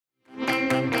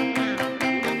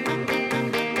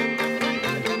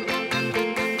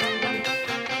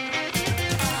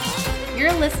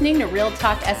listening to Real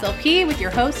Talk SLP with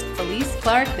your host, Felice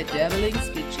Clark, the Deviling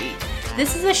Speechy.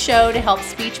 This is a show to help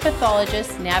speech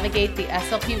pathologists navigate the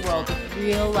SLP world with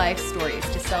real-life stories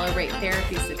to celebrate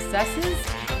therapy successes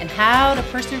and how to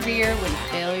persevere when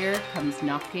failure comes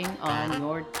knocking on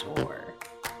your door.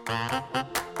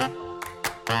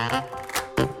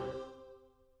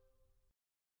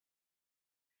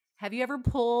 Have you ever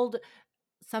pulled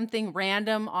something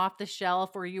random off the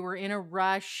shelf, or you were in a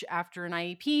rush after an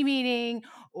IEP meeting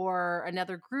or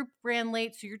another group ran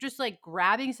late? So you're just like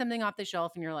grabbing something off the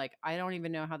shelf and you're like, I don't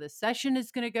even know how this session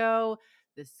is going to go.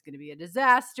 This is going to be a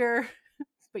disaster.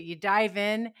 But you dive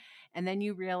in and then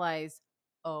you realize,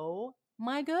 oh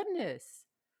my goodness,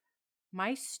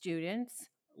 my students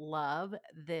love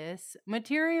this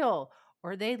material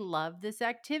or they love this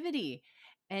activity.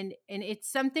 And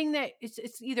it's something that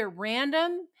it's either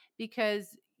random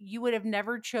because you would have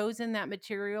never chosen that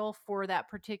material for that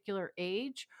particular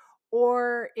age,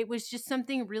 or it was just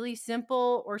something really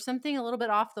simple or something a little bit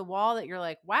off the wall that you're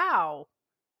like, wow,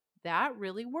 that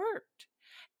really worked.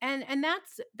 And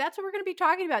that's what we're going to be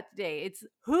talking about today. It's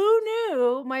who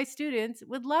knew my students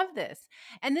would love this.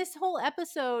 And this whole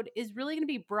episode is really going to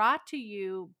be brought to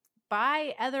you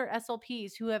by other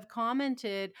SLPs who have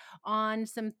commented on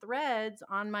some threads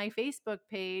on my Facebook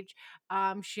page,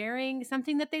 sharing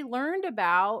something that they learned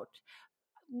about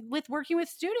with working with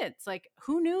students. Like,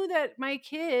 who knew that my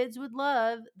kids would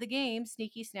love the game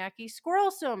Sneaky Snacky Squirrel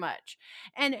so much?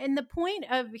 And the point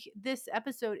of this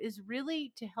episode is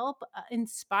really to help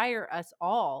inspire us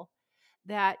all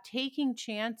that taking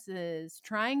chances,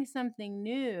 trying something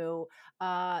new,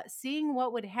 seeing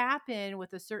what would happen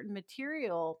with a certain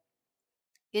material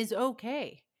is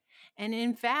okay. And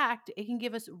in fact, it can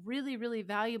give us really, really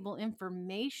valuable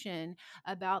information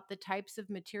about the types of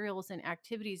materials and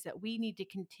activities that we need to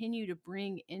continue to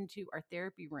bring into our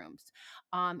therapy rooms.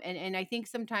 And I think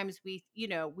sometimes we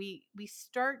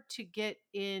start to get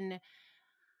in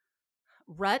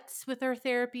ruts with our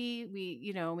therapy.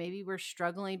 Maybe we're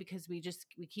struggling because we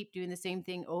keep doing the same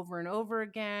thing over and over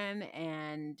again,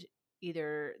 and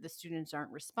either the students aren't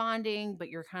responding, but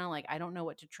you're kind of like, I don't know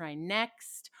what to try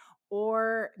next.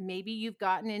 Or maybe you've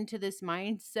gotten into this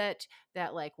mindset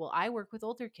that, like, well, I work with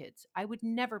older kids, I would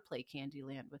never play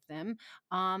Candyland with them.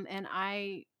 And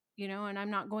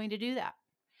I'm not going to do that.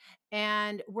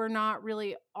 And we're not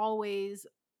really always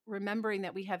remembering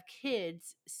that we have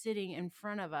kids sitting in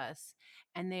front of us,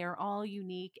 and they are all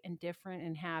unique and different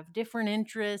and have different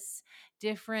interests,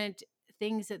 different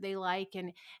things that they like.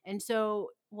 And so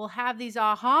we'll have these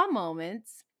aha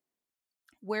moments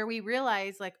where we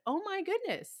realize, like, oh my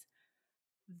goodness,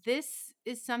 this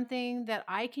is something that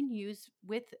I can use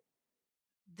with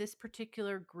this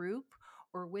particular group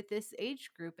or with this age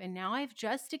group. And now I've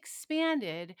just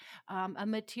expanded a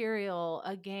material,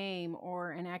 a game,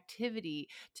 or an activity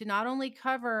to not only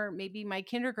cover maybe my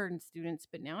kindergarten students,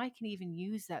 but now I can even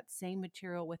use that same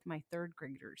material with my third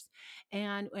graders.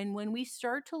 And when we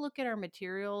start to look at our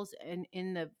materials and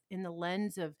in the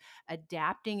lens of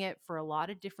adapting it for a lot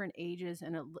of different ages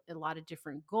and a lot of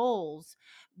different goals,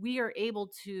 we are able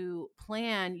to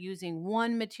plan using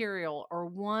one material or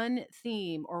one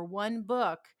theme or one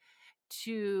book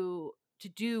to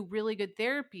do really good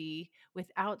therapy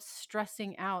without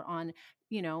stressing out on,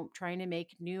 trying to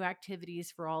make new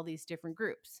activities for all these different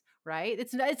groups, right?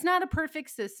 It's not a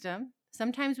perfect system.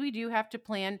 Sometimes we do have to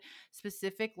plan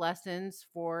specific lessons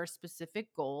for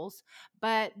specific goals,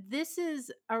 but this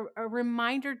is a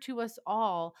reminder to us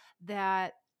all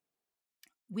that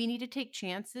we need to take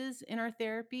chances in our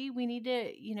therapy. We need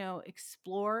to,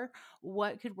 explore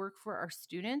what could work for our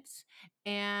students.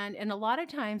 And a lot of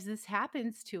times this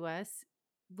happens to us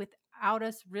without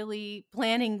us really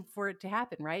planning for it to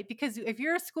happen, right? Because if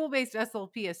you're a school-based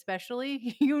SLP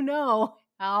especially, you know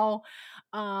how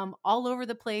all over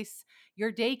the place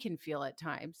your day can feel at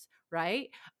times, right?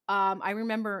 I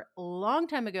remember a long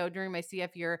time ago during my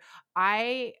CF year,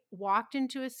 I walked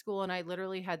into a school and I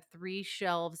literally had 3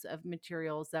 shelves of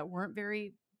materials that weren't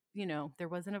very, there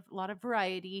wasn't a lot of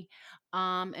variety.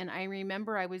 And I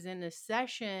remember I was in a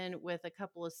session with a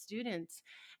couple of students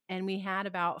and we had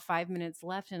about 5 minutes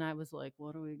left. And I was like,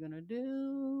 what are we going to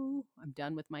do? I'm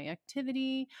done with my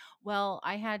activity. Well,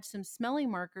 I had some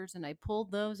smelling markers and I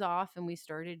pulled those off and we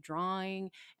started drawing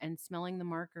and smelling the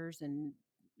markers and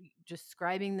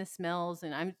describing the smells.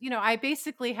 And I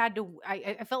basically had to,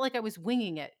 I felt like I was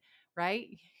winging it, right?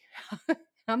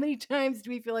 How many times do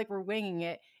we feel like we're winging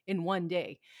it in one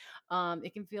day?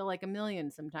 It can feel like a million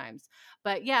sometimes.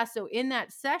 But yeah, so in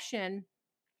that session,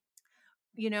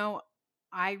 you know,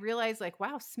 I realized, like,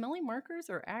 wow, smelling markers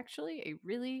are actually a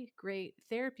really great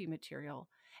therapy material.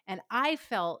 And I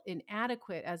felt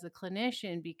inadequate as a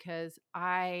clinician because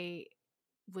I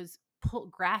was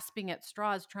grasping at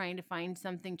straws trying to find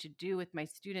something to do with my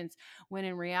students, when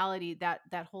in reality that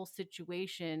whole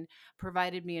situation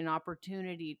provided me an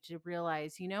opportunity to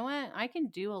realize, you know what, I can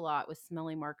do a lot with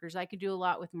smelly markers. I can do a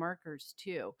lot with markers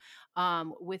too,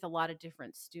 with a lot of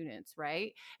different students,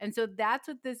 right? And so that's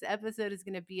what this episode is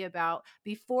going to be about.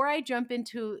 Before I jump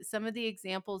into some of the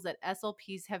examples that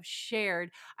SLPs have shared,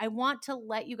 I want to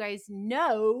let you guys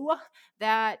know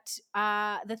that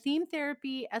the Theme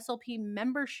Therapy SLP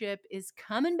membership is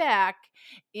coming back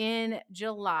in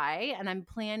July, and I'm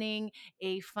planning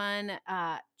a fun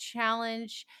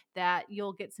challenge that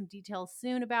you'll get some details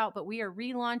soon about. But we are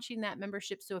relaunching that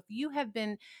membership. So if you have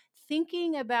been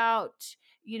thinking about,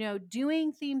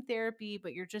 doing theme therapy,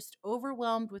 but you're just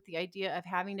overwhelmed with the idea of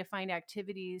having to find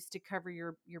activities to cover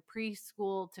your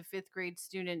preschool to fifth grade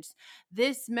students,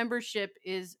 this membership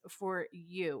is for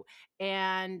you.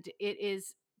 And it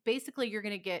is basically,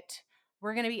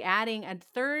 we're going to be adding a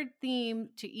third theme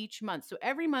to each month. So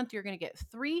every month you're going to get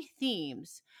 3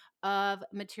 themes of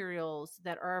materials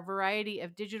that are a variety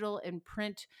of digital and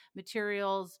print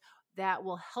materials that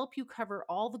will help you cover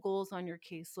all the goals on your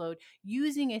caseload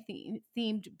using a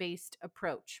themed based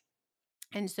approach.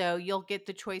 And so you'll get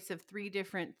the choice of 3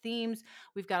 different themes.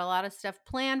 We've got a lot of stuff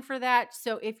planned for that.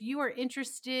 So if you are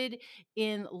interested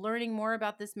in learning more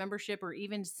about this membership, or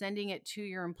even sending it to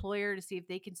your employer to see if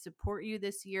they can support you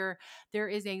this year, there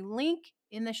is a link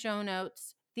in the show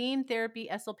notes,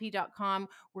 themetherapyslp.com,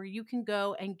 where you can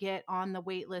go and get on the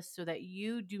wait list so that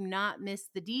you do not miss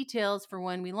the details for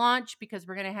when we launch, because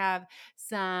we're going to have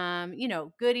some,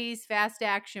 goodies, fast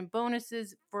action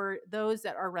bonuses for those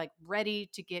that are like ready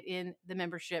to get in the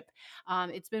membership.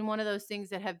 It's been one of those things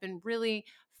that have been really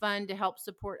fun to help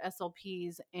support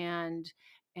SLPs and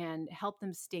help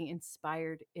them stay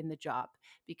inspired in the job.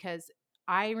 Because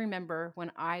I remember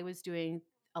when I was doing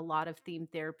a lot of theme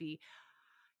therapy,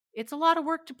 it's a lot of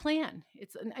work to plan.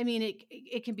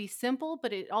 It can be simple,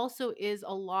 but it also is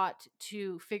a lot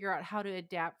to figure out how to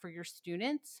adapt for your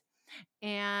students.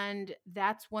 And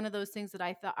that's one of those things that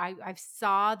I thought I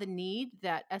saw the need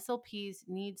that SLPs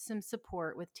need some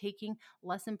support with taking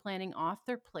lesson planning off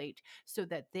their plate so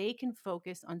that they can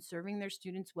focus on serving their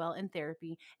students well in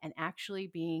therapy and actually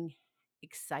being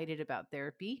excited about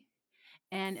therapy,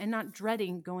 and not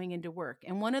dreading going into work.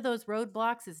 And one of those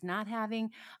roadblocks is not having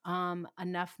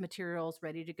enough materials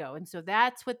ready to go. And so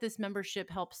that's what this membership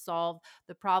helps solve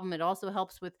the problem. It also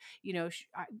helps with,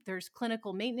 there's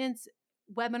clinical maintenance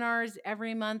webinars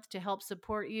every month to help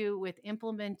support you with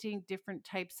implementing different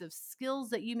types of skills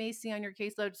that you may see on your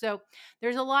caseload. So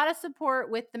there's a lot of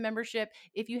support with the membership.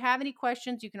 If you have any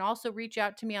questions, you can also reach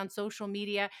out to me on social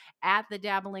media at the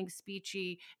Dabbling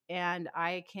Speechy, and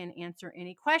I can answer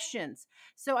any questions.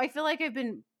 So I feel like I've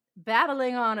been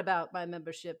babbling on about my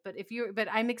membership, but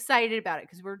I'm excited about it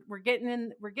because we're getting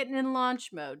in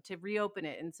launch mode to reopen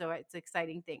it, and so it's an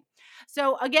exciting thing.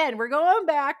 So again, we're going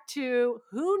back to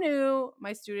who knew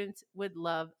my students would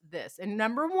love this. And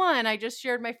number 1, I just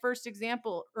shared my first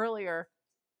example earlier.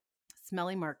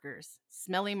 Smelly markers.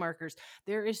 Smelly markers.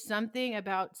 There is something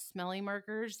about smelly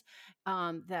markers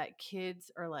that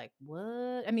kids are like,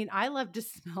 what? I mean, I love to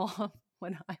smell them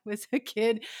when I was a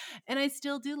kid, and I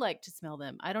still do like to smell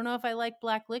them. I don't know if I like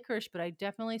black licorice, but I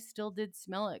definitely still did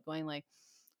smell it, going like,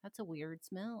 that's a weird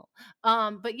smell.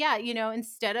 But yeah,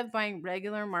 instead of buying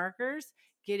regular markers,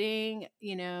 getting,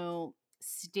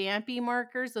 stampy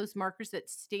markers, those markers that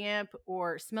stamp,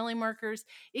 or smelling markers,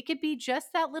 it could be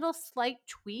just that little slight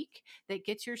tweak that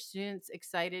gets your students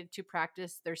excited to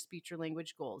practice their speech or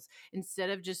language goals.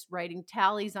 Instead of just writing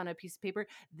tallies on a piece of paper,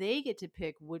 they get to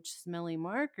pick which smelly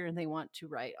marker they want to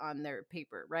write on their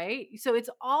paper, right? So it's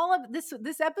all of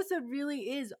this episode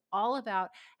really is all about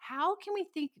how can we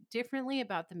think differently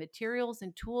about the materials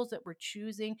and tools that we're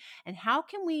choosing, and how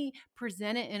can we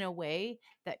present it in a way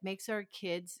that makes our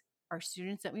kids, our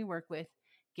students that we work with,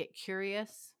 get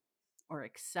curious or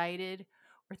excited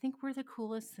or think we're the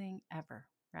coolest thing ever,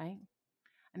 right?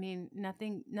 I mean,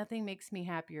 nothing makes me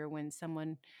happier when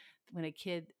a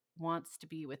kid wants to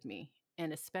be with me,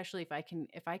 and especially if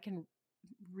I can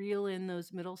reel in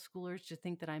those middle schoolers to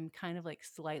think that I'm kind of like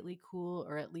slightly cool,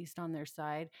 or at least on their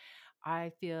side.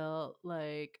 I feel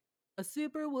like a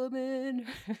superwoman.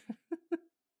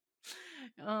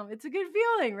 It's a good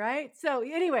feeling, right? So,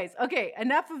 anyways, okay,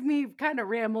 enough of me kind of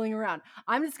rambling around.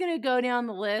 I'm just going to go down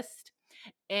the list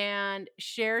and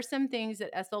share some things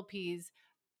that SLPs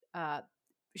uh,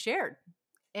 shared.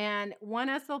 And one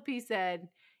SLP said,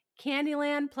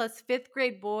 Candyland plus fifth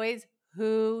grade boys.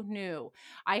 Who knew?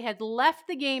 I had left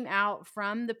the game out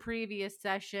from the previous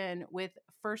session with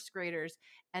first graders,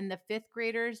 and the fifth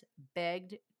graders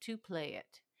begged to play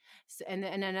it. And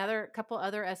another couple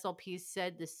other SLPs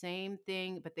said the same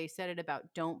thing, but they said it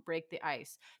about don't break the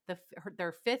ice.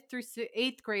 Their fifth through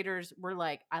eighth graders were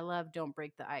like, I love don't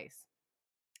break the ice.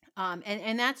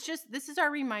 And that's just, this is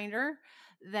our reminder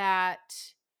that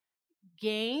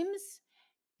games,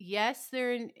 yes,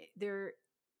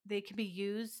 they can be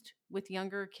used with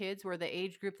younger kids or the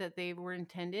age group that they were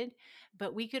intended,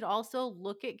 but we could also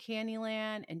look at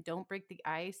Candyland and Don't Break the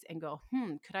Ice and go,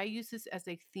 could I use this as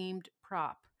a themed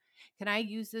prop? Can I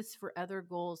use this for other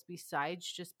goals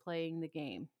besides just playing the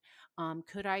game?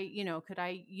 Could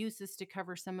I use this to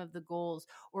cover some of the goals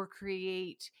or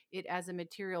create it as a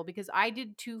material? Because I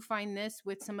did too find this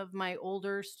with some of my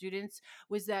older students,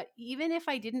 was that even if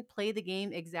I didn't play the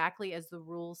game exactly as the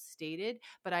rules stated,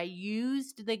 but I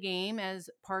used the game as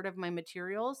part of my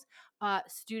materials,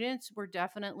 students were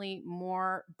definitely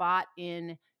more bought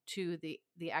in to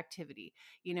the activity.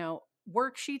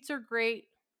 Worksheets are great,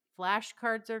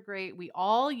 flashcards are great. We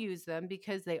all use them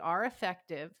because they are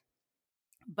effective.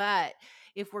 But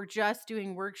if we're just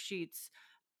doing worksheets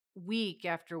week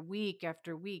after week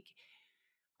after week,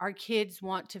 our kids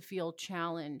want to feel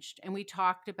challenged. And we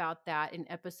talked about that in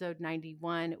episode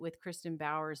 91 with Kristen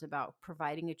Bowers about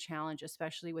providing a challenge,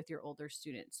 especially with your older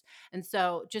students. And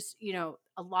so just,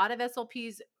 a lot of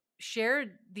SLPs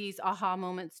shared these aha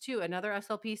moments too. Another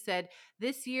SLP said,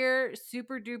 this year,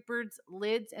 Super Duper's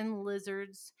Lids and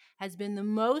Lizards has been the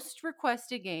most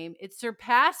requested game. It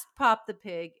surpassed Pop the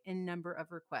Pig in number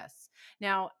of requests.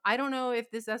 Now, I don't know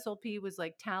if this SLP was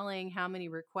like tallying how many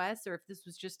requests or if this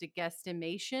was just a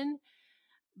guesstimation,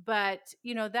 but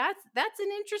that's an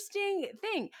interesting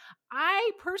thing. I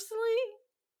personally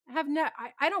have not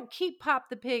I don't keep Pop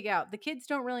the Pig out. The kids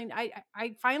don't really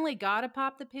I finally got a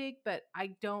Pop the Pig, but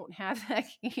I don't have that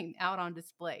game out on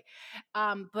display.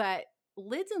 But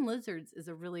Lids and Lizards is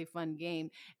a really fun game.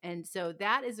 And so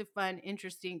that is a fun,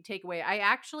 interesting takeaway. I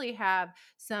actually have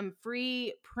some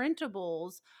free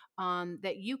printables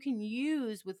that you can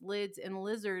use with Lids and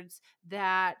Lizards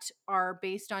that are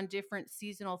based on different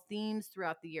seasonal themes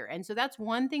throughout the year. And so that's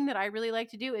one thing that I really like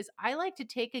to do is I like to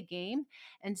take a game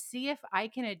and see if I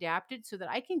can adapt it so that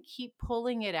I can keep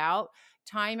pulling it out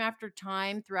time after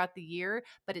time throughout the year,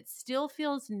 but it still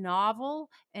feels novel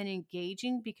and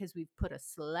engaging because we've put a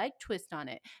slight twist on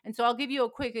it. And so I'll give you a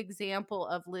quick example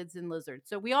of Lids and Lizards.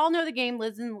 So we all know the game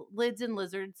Lids and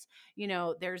Lizards.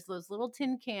 There's those little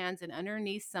tin cans, and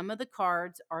underneath some of the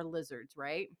cards are lizards,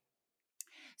 right?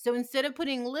 So instead of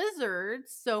putting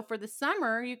lizards, so for the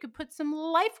summer, you could put some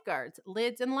lifeguards,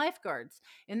 lids and lifeguards.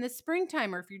 In the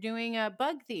springtime, or if you're doing a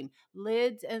bug theme,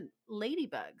 lids and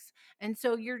ladybugs. And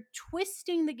so you're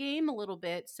twisting the game a little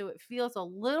bit so it feels a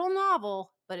little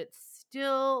novel, but it's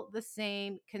still the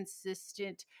same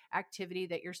consistent activity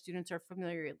that your students are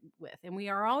familiar with. And we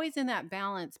are always in that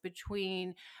balance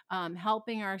between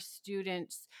helping our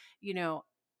students,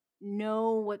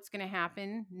 know what's going to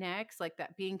happen next, like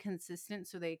that being consistent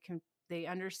so they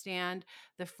understand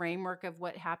the framework of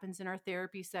what happens in our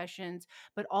therapy sessions,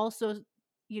 but also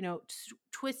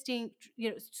twisting,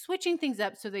 switching things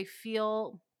up so they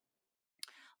feel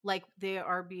like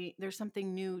there's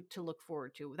something new to look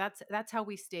forward to. That's how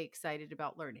we stay excited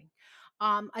about learning.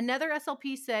 Another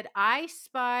SLP said, I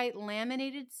spy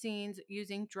laminated scenes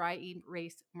using dry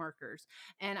erase markers.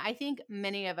 And I think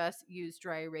many of us use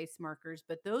dry erase markers,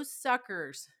 but those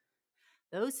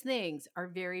things are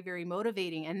very, very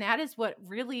motivating. And that is what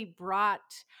really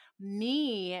brought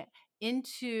me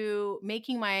into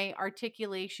making my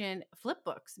articulation flip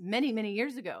books many, many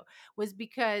years ago, was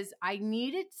because I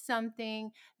needed something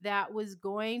that was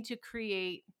going to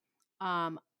create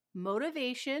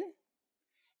motivation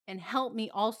and help me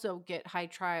also get high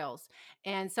trials,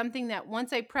 and something that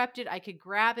once I prepped it, I could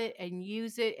grab it and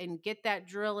use it and get that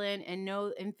drill in and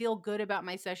know and feel good about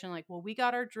my session. Like, well, we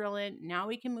got our drill in. Now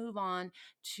we can move on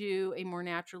to a more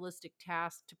naturalistic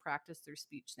task to practice their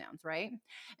speech sounds, right?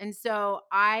 And so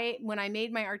when I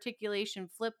made my articulation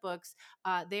flip books,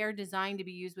 they are designed to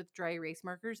be used with dry erase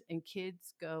markers, and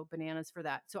kids go bananas for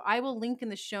that. So I will link in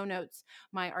the show notes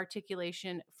my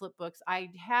articulation flip books. I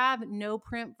have no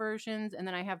print versions, and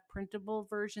then I have printable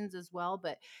versions as well,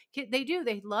 but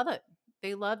they love it.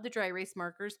 They love the dry erase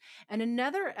markers. And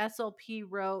another SLP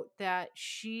wrote that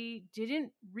she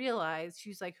didn't realize,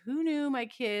 she's like, who knew my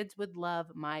kids would love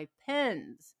my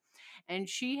pens? And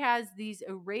she has these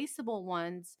erasable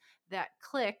ones that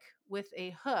click with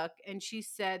a hook. And she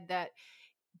said that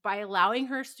by allowing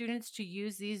her students to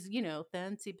use these,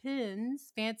 fancy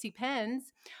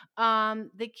pens,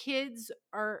 the kids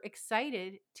are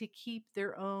excited to keep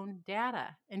their own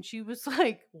data. And she was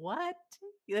like, "What?"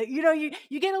 You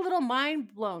get a little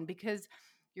mind blown because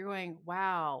you're going,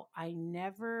 "Wow, I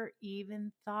never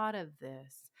even thought of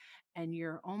this." And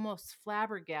you're almost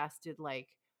flabbergasted, like,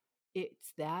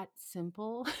 it's that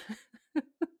simple.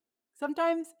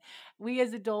 Sometimes we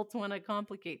as adults want to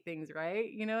complicate things, right?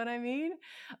 You know what I mean?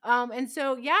 And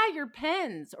so, yeah, your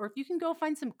pens, or if you can go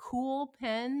find some cool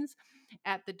pens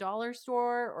at the dollar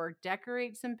store or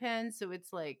decorate some pens. So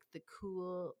it's like the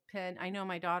cool pen. I know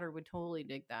my daughter would totally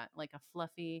dig that, like a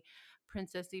fluffy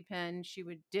princessy pen. She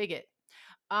would dig it.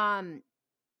 Um,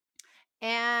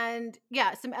 and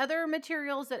yeah, some other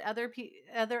materials that other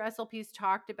SLPs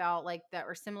talked about, like that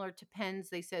are similar to pens.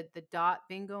 They said the dot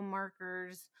bingo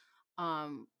markers.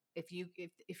 Um, if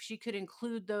she could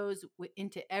include those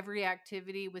into every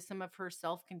activity with some of her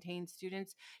self-contained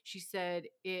students, she said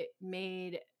it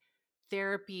made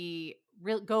therapy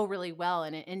go really well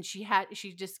in it. And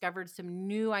she discovered some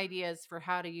new ideas for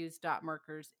how to use dot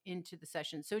markers into the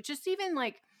session. So it's just even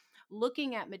like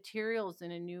looking at materials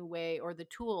in a new way, or the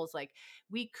tools, like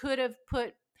we could have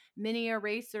put mini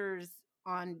erasers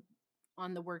on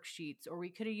on the worksheets, or we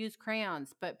could have used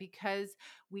crayons, but because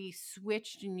we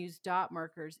switched and used dot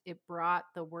markers, it brought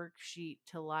the worksheet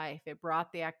to life. It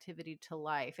brought the activity to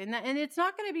life. And it's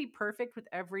not going to be perfect with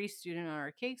every student on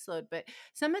our caseload, but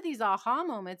some of these aha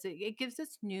moments, it gives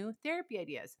us new therapy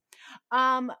ideas.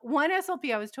 One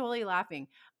SLP, I was totally laughing.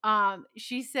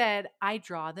 She said, "I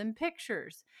draw them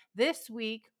pictures. This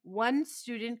week, one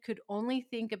student could only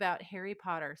think about Harry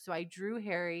Potter, so I drew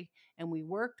Harry, and we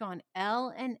worked on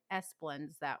L and S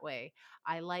blends that way.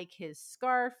 I like his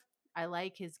scarf, I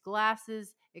like his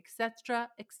glasses, etc.,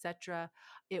 etc.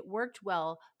 It worked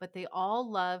well, but they all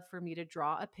love for me to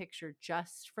draw a picture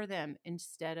just for them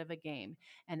instead of a game.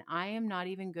 And I am not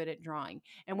even good at drawing."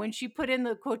 And when she put in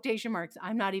the quotation marks,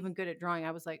 "I'm not even good at drawing,"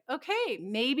 I was like, okay,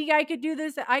 maybe I could do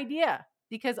this idea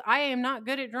because I am not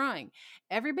good at drawing.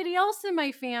 Everybody else in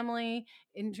my family,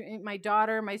 my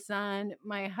daughter, my son,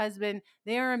 my husband,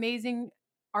 they are amazing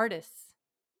artists,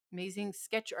 amazing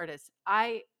sketch artists.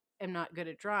 I am not good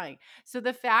at drawing. So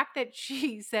the fact that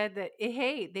she said that,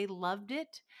 hey, they loved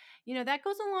it, that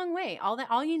goes a long way.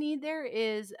 All you need there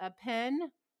is a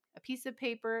pen, a piece of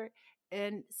paper,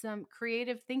 and some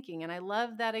creative thinking. And I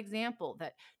love that example,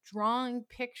 that drawing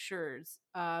pictures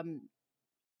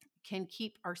can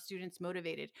keep our students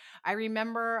motivated. I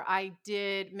remember I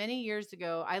did many years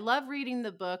ago. I love reading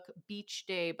the book Beach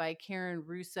Day by Karen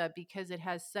Russa because it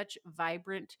has such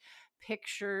vibrant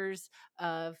pictures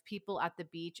of people at the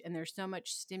beach, and there's so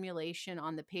much stimulation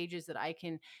on the pages that I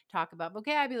can talk about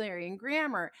vocabulary and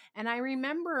grammar. And I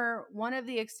remember one of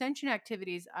the extension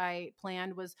activities I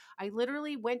planned was I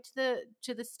literally went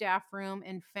to the staff room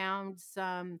and found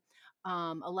some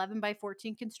 11 by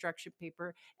 14 construction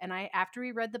paper. And after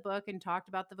we read the book and talked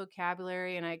about the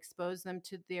vocabulary and I exposed them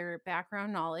to their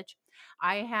background knowledge,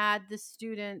 I had the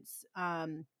students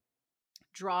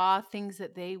draw things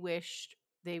that they wished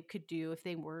they could do if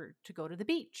they were to go to the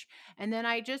beach. And then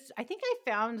I think I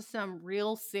found some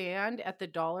real sand at the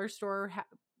dollar store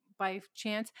by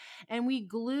chance. And we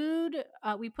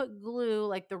put glue,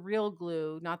 like the real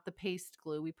glue, not the paste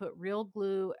glue. We put real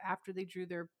glue after they drew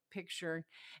their picture,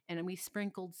 and then we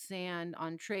sprinkled sand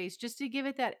on trays just to give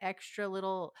it that extra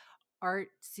little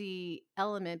artsy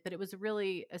element. But it was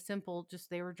really a simple, just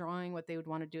they were drawing what they would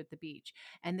want to do at the beach,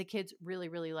 and the kids really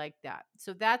really liked that.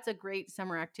 So that's a great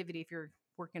summer activity if you're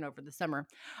working over the summer.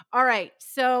 All right,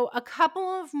 so a couple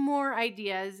of more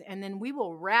ideas and then we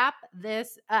will wrap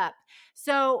this up.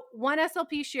 So one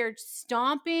SLP shared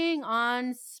stomping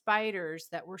on spiders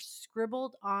that were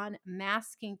scribbled on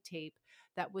masking tape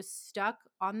that was stuck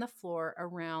on the floor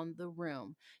around the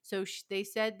room. So they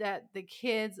said that the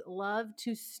kids love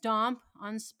to stomp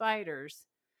on spiders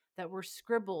that were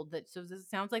scribbled. That so this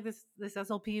sounds like this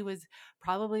SLP was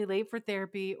probably late for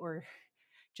therapy or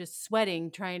just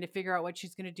sweating trying to figure out what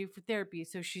she's going to do for therapy.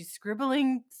 So she's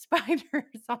scribbling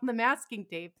spiders on the masking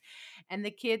tape, and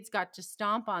the kids got to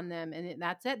stomp on them, and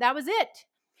that's it. That was it.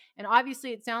 And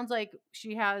obviously, it sounds like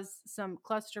she has some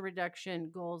cluster reduction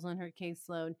goals on her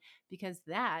caseload, because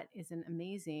that is an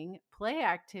amazing play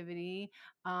activity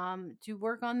to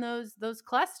work on those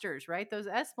clusters, right? Those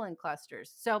S-blend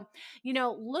clusters. So,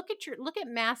 look at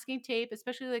masking tape,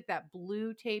 especially like that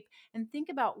blue tape, and think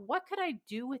about, what could I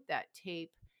do with that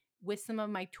tape with some of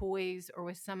my toys or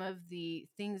with some of the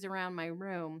things around my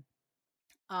room,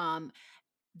 um,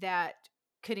 that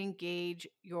could engage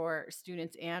your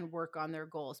students and work on their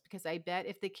goals, because I bet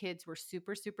if the kids were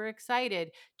super, super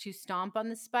excited to stomp on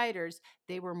the spiders,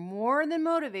 they were more than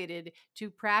motivated to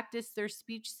practice their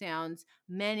speech sounds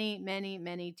many, many,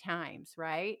 many times,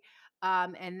 right?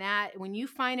 And that when you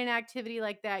find an activity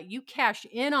like that, you cash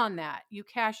in on that. You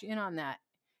cash in on that.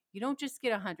 You don't just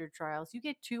get 100 trials, you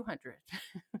get 200.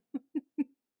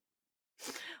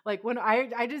 Like when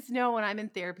I just know when I'm in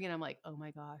therapy and I'm like, oh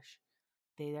my gosh,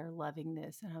 they are loving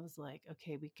this. And I was like,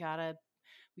 okay, we gotta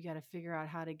figure out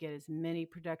how to get as many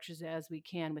productions as we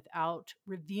can without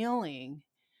revealing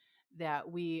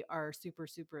that we are super,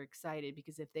 super excited.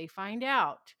 Because if they find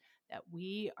out that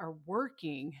we are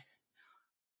working,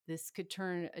 this could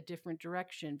turn a different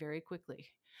direction very quickly.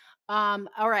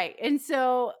 All right. And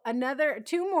so another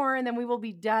two more, and then we will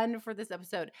be done for this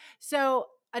episode. So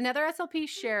another SLP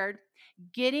shared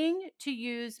getting to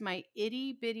use my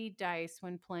itty bitty dice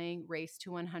when playing Race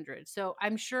to 100. So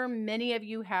I'm sure many of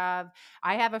you have.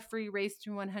 I have a free Race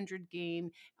to 100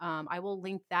 game. I will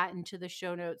link that into the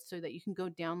show notes so that you can go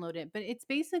download it. But it's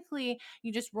basically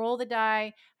you just roll the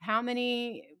die, how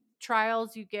many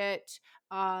trials you get.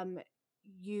 Um,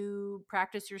 you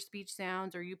practice your speech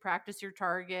sounds, or you practice your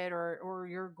target, or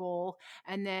your goal,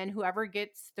 and then whoever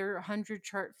gets their 100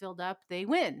 chart filled up, they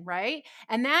win, right?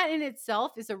 And that in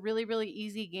itself is a really, really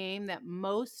easy game that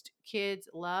most kids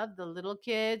love, the little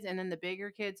kids, and then the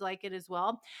bigger kids like it as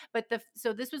well. But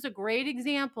so this was a great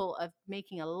example of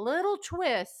making a little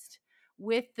twist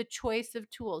with the choice of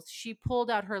tools. She pulled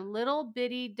out her little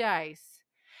bitty dice,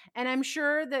 and I'm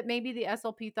sure that maybe the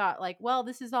SLP thought, like, well,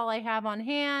 this is all I have on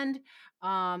hand.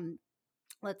 um,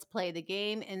 let's play the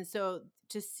game. And so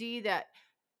to see that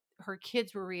her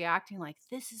kids were reacting like,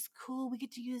 this is cool, we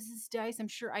get to use this dice, I'm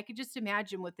sure I could just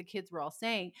imagine what the kids were all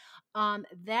saying.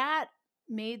 That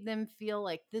made them feel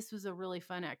like this was a really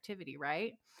fun activity,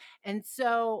 right? And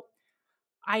so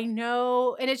I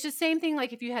know, and it's just same thing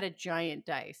like if you had a giant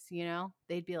dice,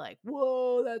 they'd be like,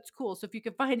 "Whoa, that's cool." So if you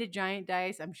could find a giant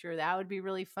dice, I'm sure that would be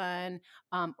really fun.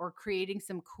 Or creating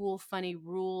some cool, funny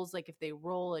rules, like if they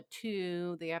roll a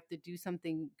two, they have to do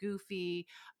something goofy.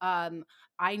 Um,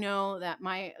 I know that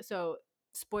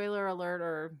spoiler alert,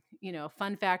 or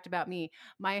fun fact about me,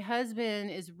 my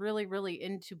husband is really, really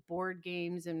into board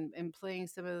games and playing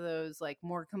some of those like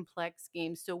more complex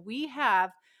games. So we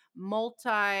have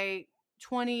multi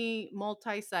 20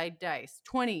 multi-side dice.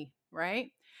 20,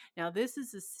 right? Now this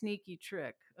is a sneaky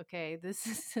trick, okay? This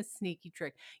is a sneaky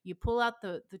trick. You pull out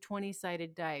the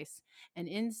 20-sided dice, and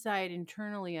inside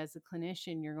internally as a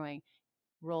clinician you're going,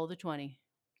 roll the 20.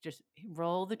 Just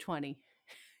roll the 20.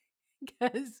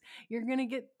 Because you're going to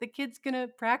get the kid's going to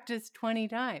practice 20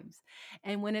 times.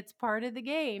 And when it's part of the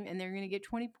game and they're going to get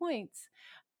 20 points,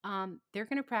 they're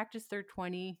going to practice their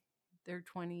 20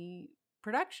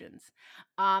 productions.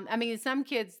 I mean, some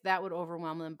kids that would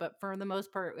overwhelm them, but for the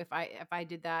most part, if I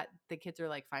did that, the kids are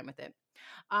like fine with it.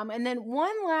 And then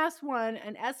one last one,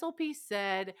 an SLP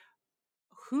said,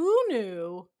 "Who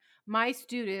knew my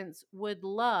students would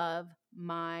love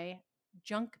my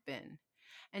junk bin?"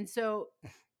 And so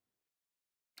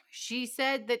she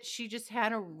said that she just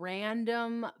had a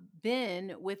random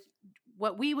bin with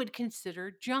what we would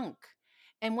consider junk.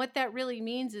 And what that really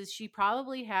means is she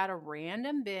probably had a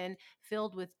random bin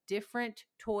filled with different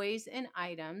toys and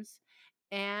items.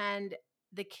 And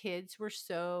the kids were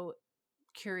so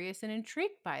curious and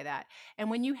intrigued by that. And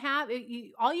when you have it,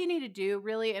 all you need to do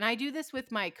really, and I do this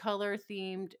with my color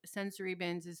themed sensory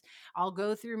bins, is I'll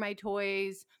go through my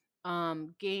toys,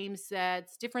 game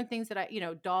sets, different things that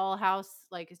dollhouse,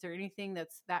 like, is there anything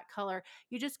that's that color?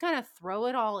 You just kind of throw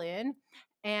it all in,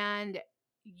 and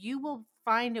you will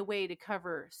find a way to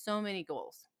cover so many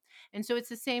goals. And so it's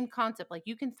the same concept. Like,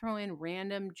 you can throw in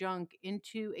random junk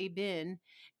into a bin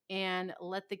and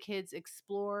let the kids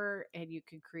explore, and you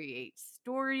can create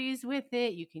stories with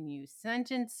it. You can use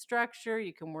sentence structure,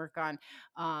 you can work on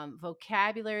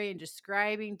vocabulary and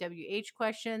describing WH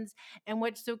questions. And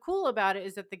what's so cool about it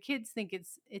is that the kids think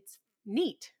it's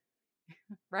neat,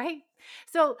 right?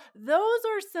 So those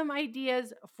are some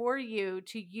ideas for you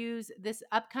to use this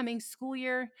upcoming school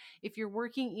year. If you're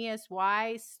working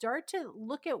ESY, start to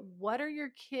look at what are your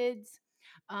kids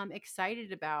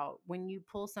excited about when you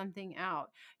pull something out.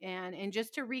 And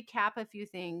just to recap a few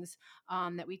things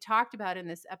that we talked about in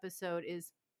this episode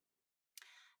is,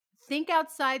 think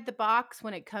outside the box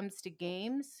when it comes to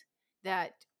games.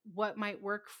 That what might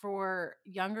work for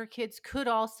younger kids could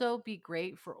also be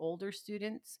great for older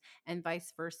students, and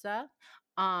vice versa.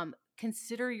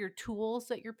 Consider your tools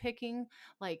that you're picking.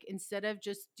 Like, instead of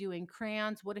just doing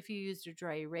crayons, what if you used a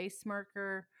dry erase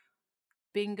marker,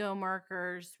 bingo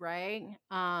markers, right?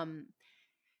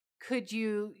 Could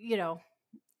you,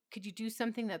 could you do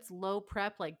something that's low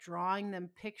prep, like drawing them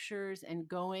pictures and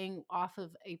going off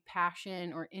of a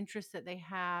passion or interest that they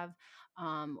have?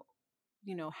 Um,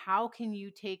 how can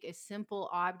you take a simple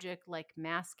object like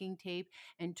masking tape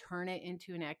and turn it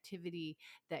into an activity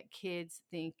that kids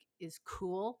think is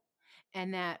cool,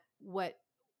 and that what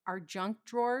our junk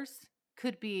drawers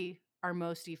could be our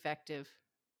most effective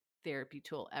therapy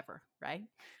tool ever, right?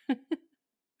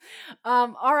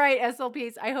 All right,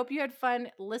 SLPs, I hope you had fun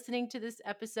listening to this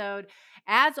episode.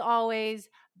 As always,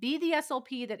 be the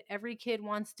SLP that every kid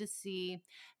wants to see.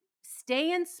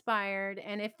 Stay inspired,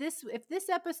 and if this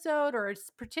episode or a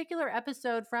particular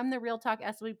episode from the Real Talk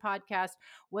SLP podcast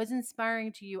was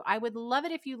inspiring to you, I would love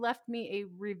it if you left me a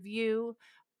review,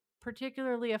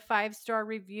 particularly a 5-star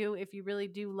review if you really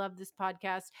do love this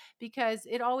podcast, because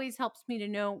it always helps me to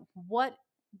know what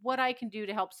I can do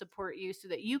to help support you so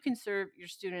that you can serve your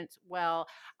students well.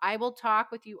 I will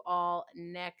talk with you all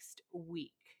next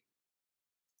week.